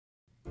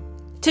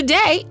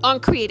Today on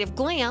Creative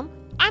Glam,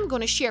 I'm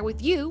going to share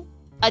with you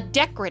a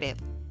decorative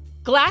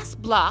glass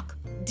block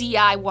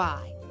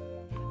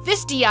DIY.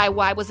 This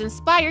DIY was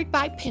inspired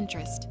by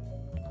Pinterest.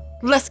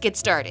 Let's get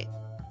started.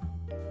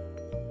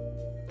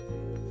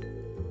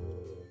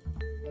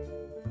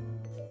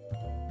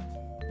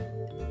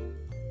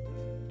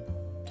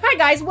 Hi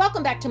guys,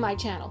 welcome back to my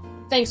channel.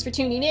 Thanks for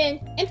tuning in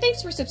and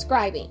thanks for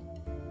subscribing.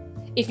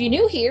 If you're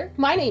new here,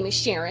 my name is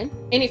Sharon,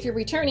 and if you're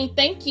returning,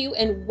 thank you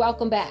and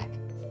welcome back.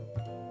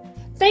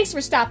 Thanks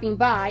for stopping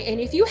by, and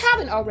if you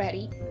haven't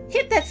already,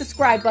 hit that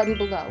subscribe button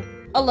below,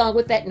 along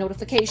with that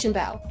notification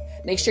bell.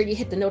 Make sure you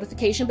hit the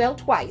notification bell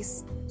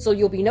twice, so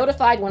you'll be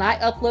notified when I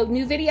upload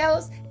new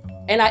videos,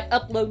 and I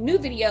upload new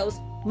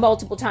videos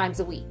multiple times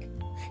a week.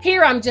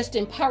 Here I'm just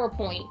in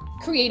PowerPoint,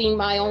 creating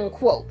my own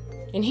quote,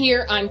 and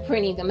here I'm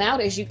printing them out,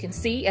 as you can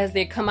see, as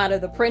they come out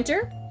of the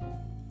printer.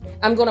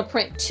 I'm going to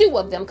print two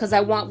of them because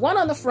I want one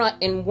on the front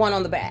and one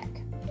on the back.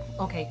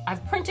 Okay,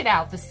 I've printed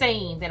out the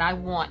saying that I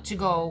want to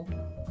go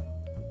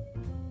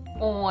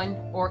on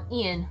or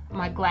in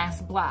my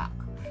glass block.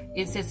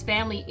 It says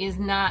family is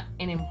not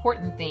an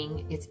important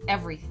thing, it's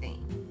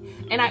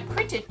everything. And I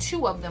printed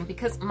two of them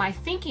because my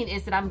thinking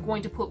is that I'm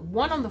going to put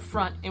one on the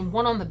front and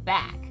one on the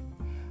back.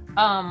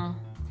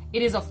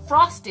 It is a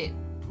frosted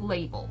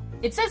label.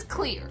 It says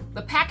clear.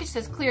 The package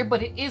says clear,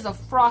 but it is a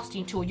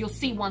frosting tool. You'll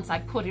see once I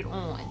put it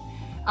on.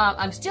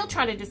 I'm still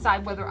trying to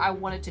decide whether I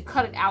wanted to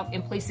cut it out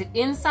and place it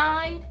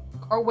inside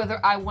or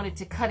whether I wanted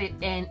to cut it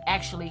and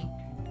actually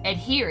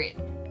adhere it.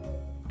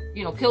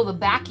 You know, peel the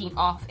backing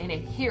off and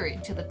adhere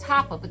it to the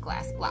top of the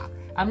glass block.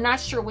 I'm not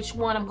sure which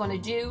one I'm going to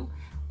do.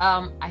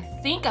 I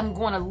think I'm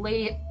going to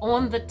lay it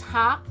on the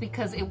top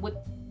because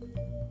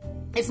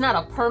it's not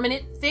a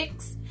permanent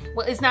fix.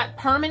 Well, it's not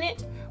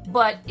permanent,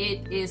 but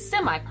it is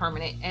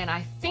semi-permanent, and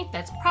I think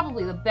that's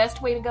probably the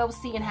best way to go,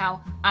 seeing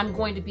how I'm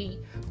going to be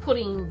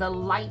putting the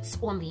lights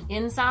on the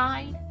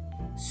inside.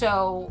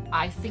 So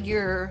I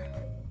figure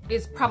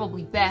it's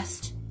probably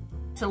best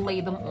to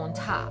lay them on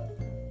top.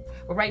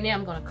 But right now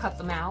I'm going to cut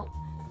them out.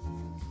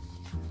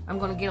 I'm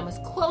going to get them as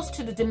close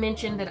to the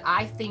dimension that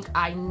I think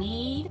I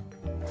need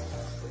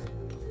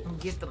and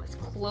get them as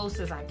close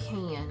as I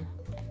can.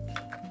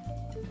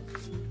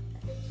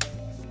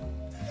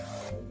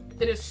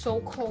 It is so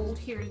cold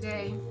here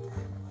today.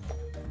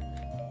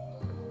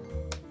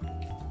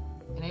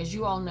 And as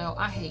you all know,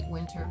 I hate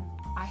winter.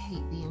 I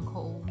hate being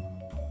cold.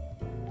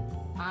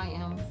 I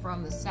am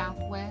from the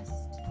Southwest.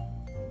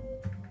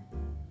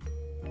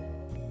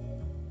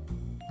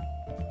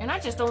 And I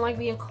just don't like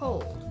being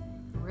cold.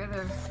 I'd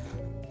rather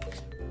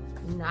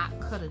not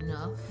cut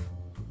enough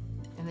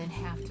and then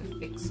have to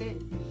fix it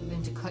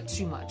than to cut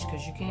too much,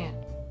 because you can't.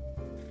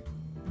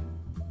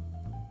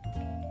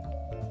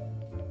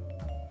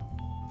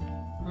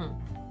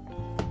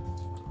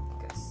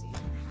 Let's see.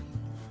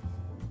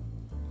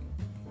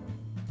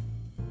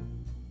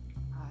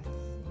 I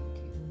think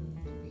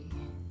it would be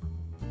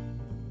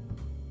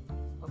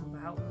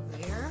about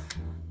there.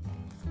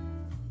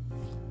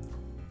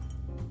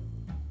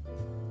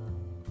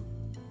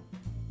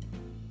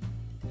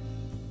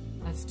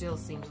 That still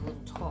seems a little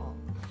tall.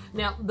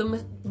 Now,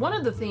 one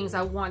of the things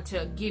I want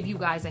to give you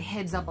guys a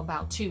heads up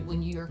about too,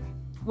 when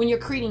you're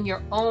creating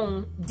your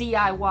own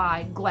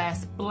DIY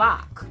glass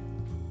block,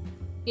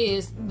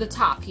 is the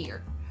top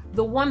here.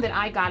 The one that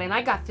I got, and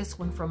I got this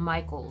one from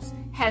Michael's,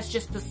 has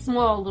just a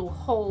small little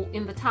hole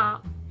in the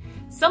top.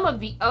 Some of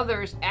the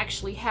others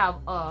actually have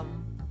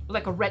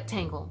like a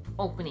rectangle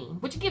opening,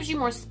 which gives you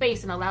more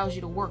space and allows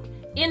you to work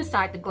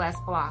inside the glass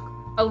block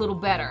a little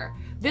better.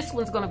 This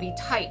one's going to be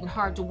tight and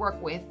hard to work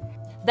with.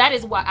 That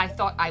is why I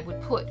thought I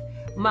would put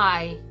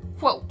my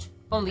quote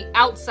on the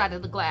outside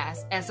of the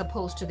glass as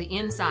opposed to the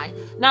inside.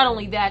 Not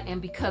only that,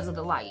 and because of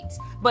the lights.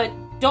 But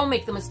don't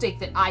make the mistake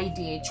that I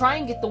did. Try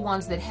and get the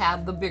ones that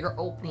have the bigger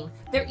opening.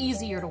 They're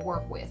easier to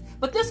work with.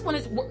 But this one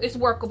is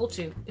workable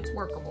too. It's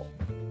workable.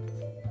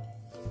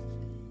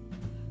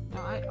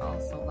 Now I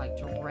also like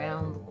to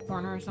round the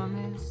corners on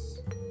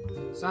this.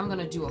 So I'm going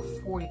to do a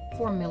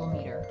 4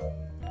 millimeter.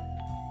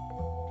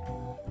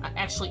 I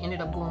actually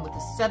ended up going with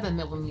a 7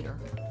 millimeter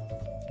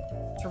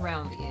to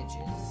round the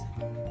edges.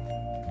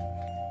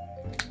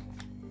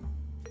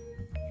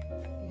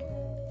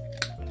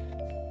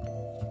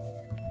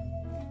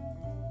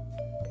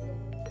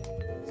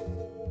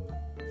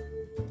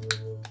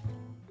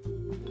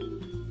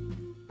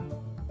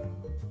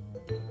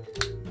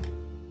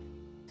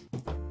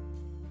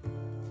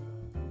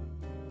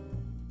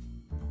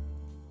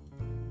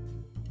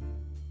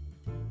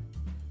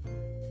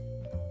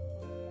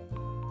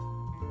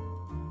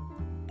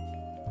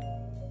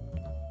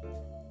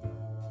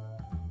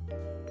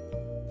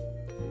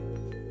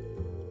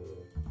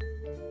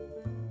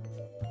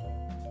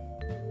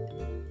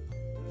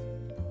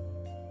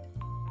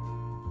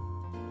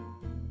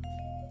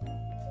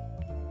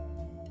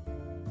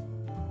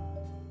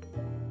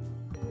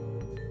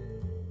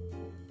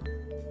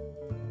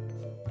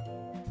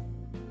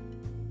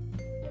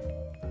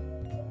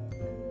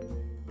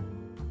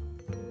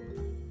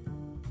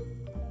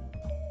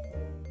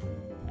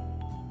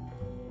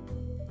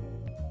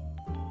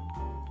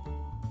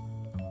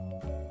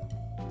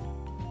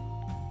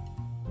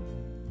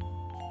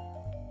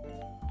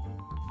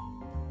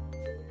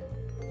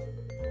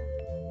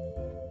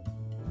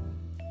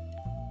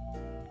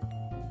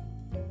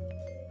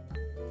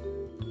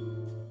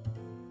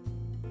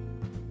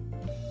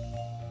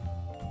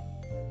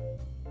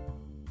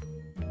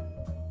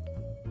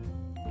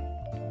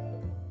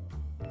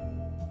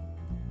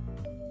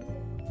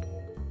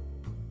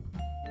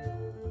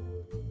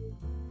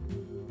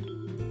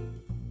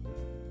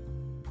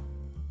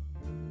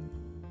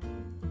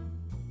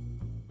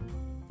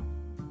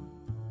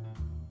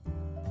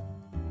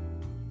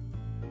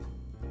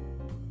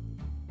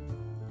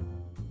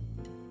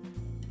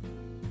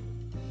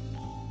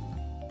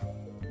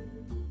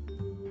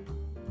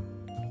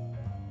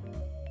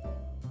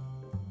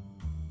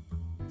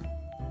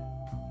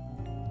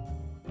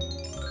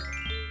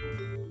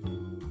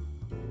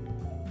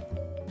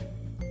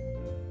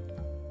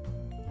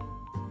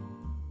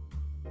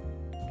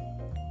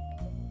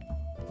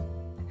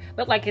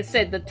 But like I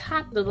said, the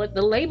top, the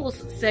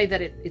labels say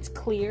that it's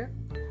clear,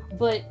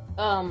 but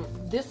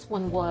this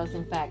one was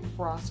in fact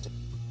frosted.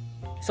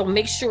 So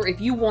make sure if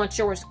you want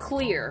yours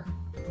clear,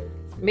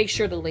 make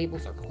sure the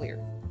labels are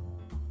clear.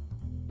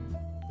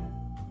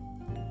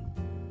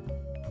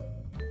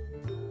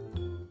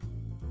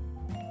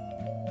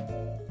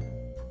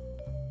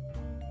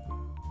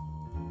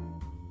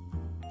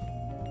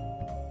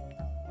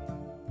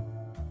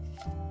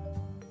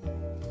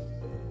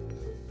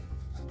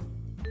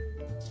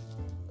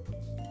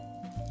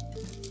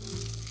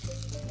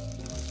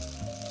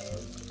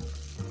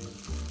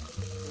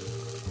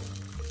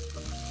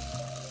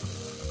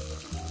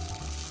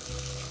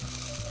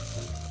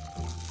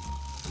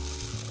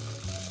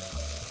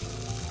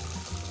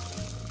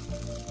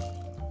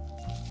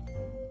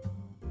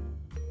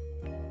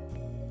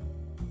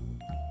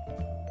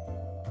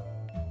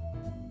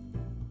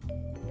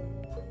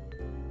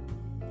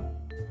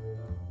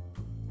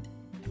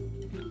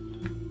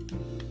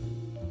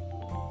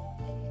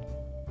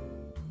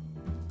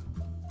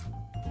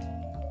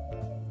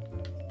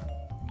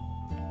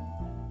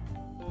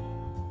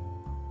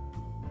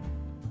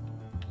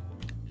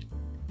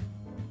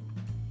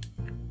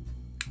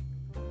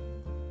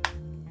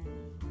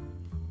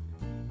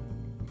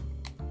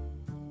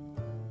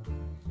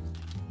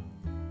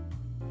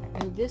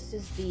 And this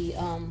is the,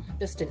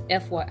 just an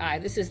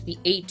FYI, this is the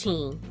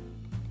 18.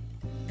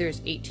 There's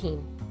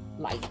 18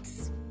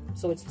 lights.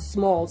 So it's a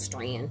small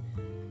strand.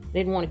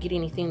 They didn't want to get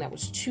anything that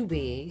was too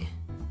big.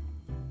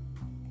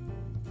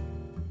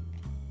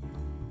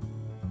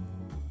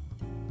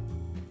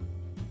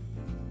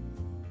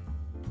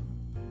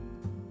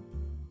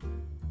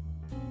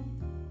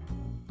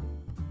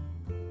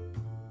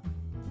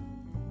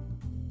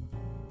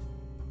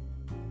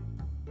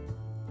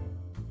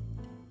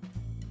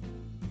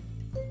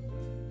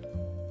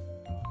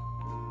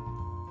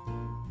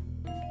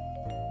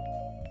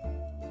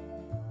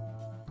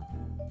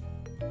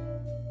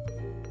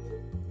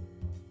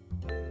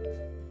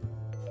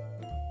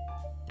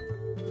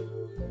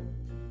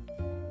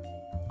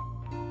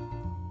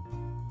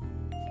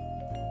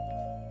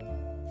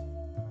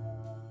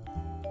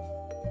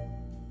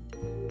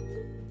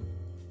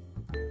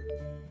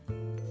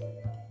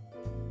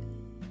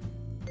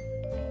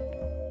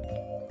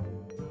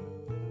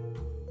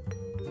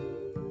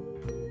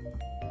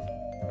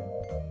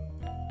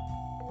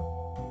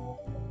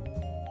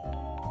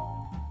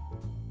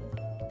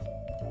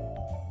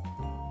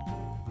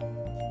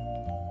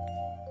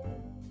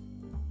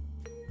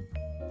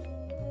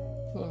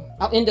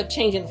 I'll end up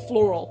changing the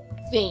floral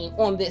theme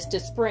on this to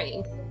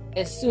spring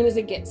as soon as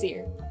it gets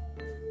here.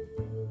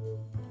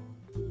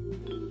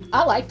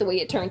 I like the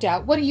way it turned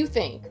out. What do you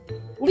think?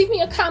 Leave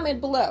me a comment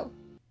below.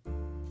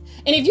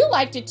 And if you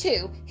liked it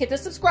too, hit the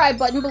subscribe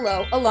button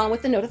below along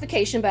with the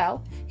notification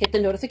bell. Hit the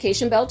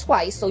notification bell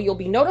twice so you'll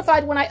be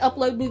notified when I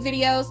upload new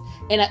videos,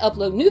 and I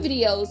upload new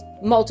videos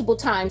multiple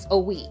times a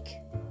week.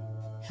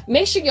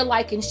 Make sure you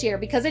like and share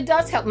because it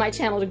does help my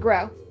channel to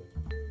grow.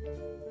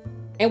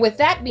 And with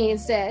that being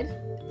said,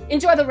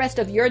 enjoy the rest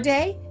of your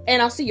day,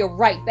 and I'll see you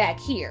right back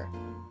here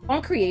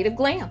on Creative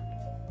Glam.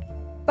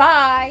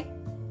 Bye!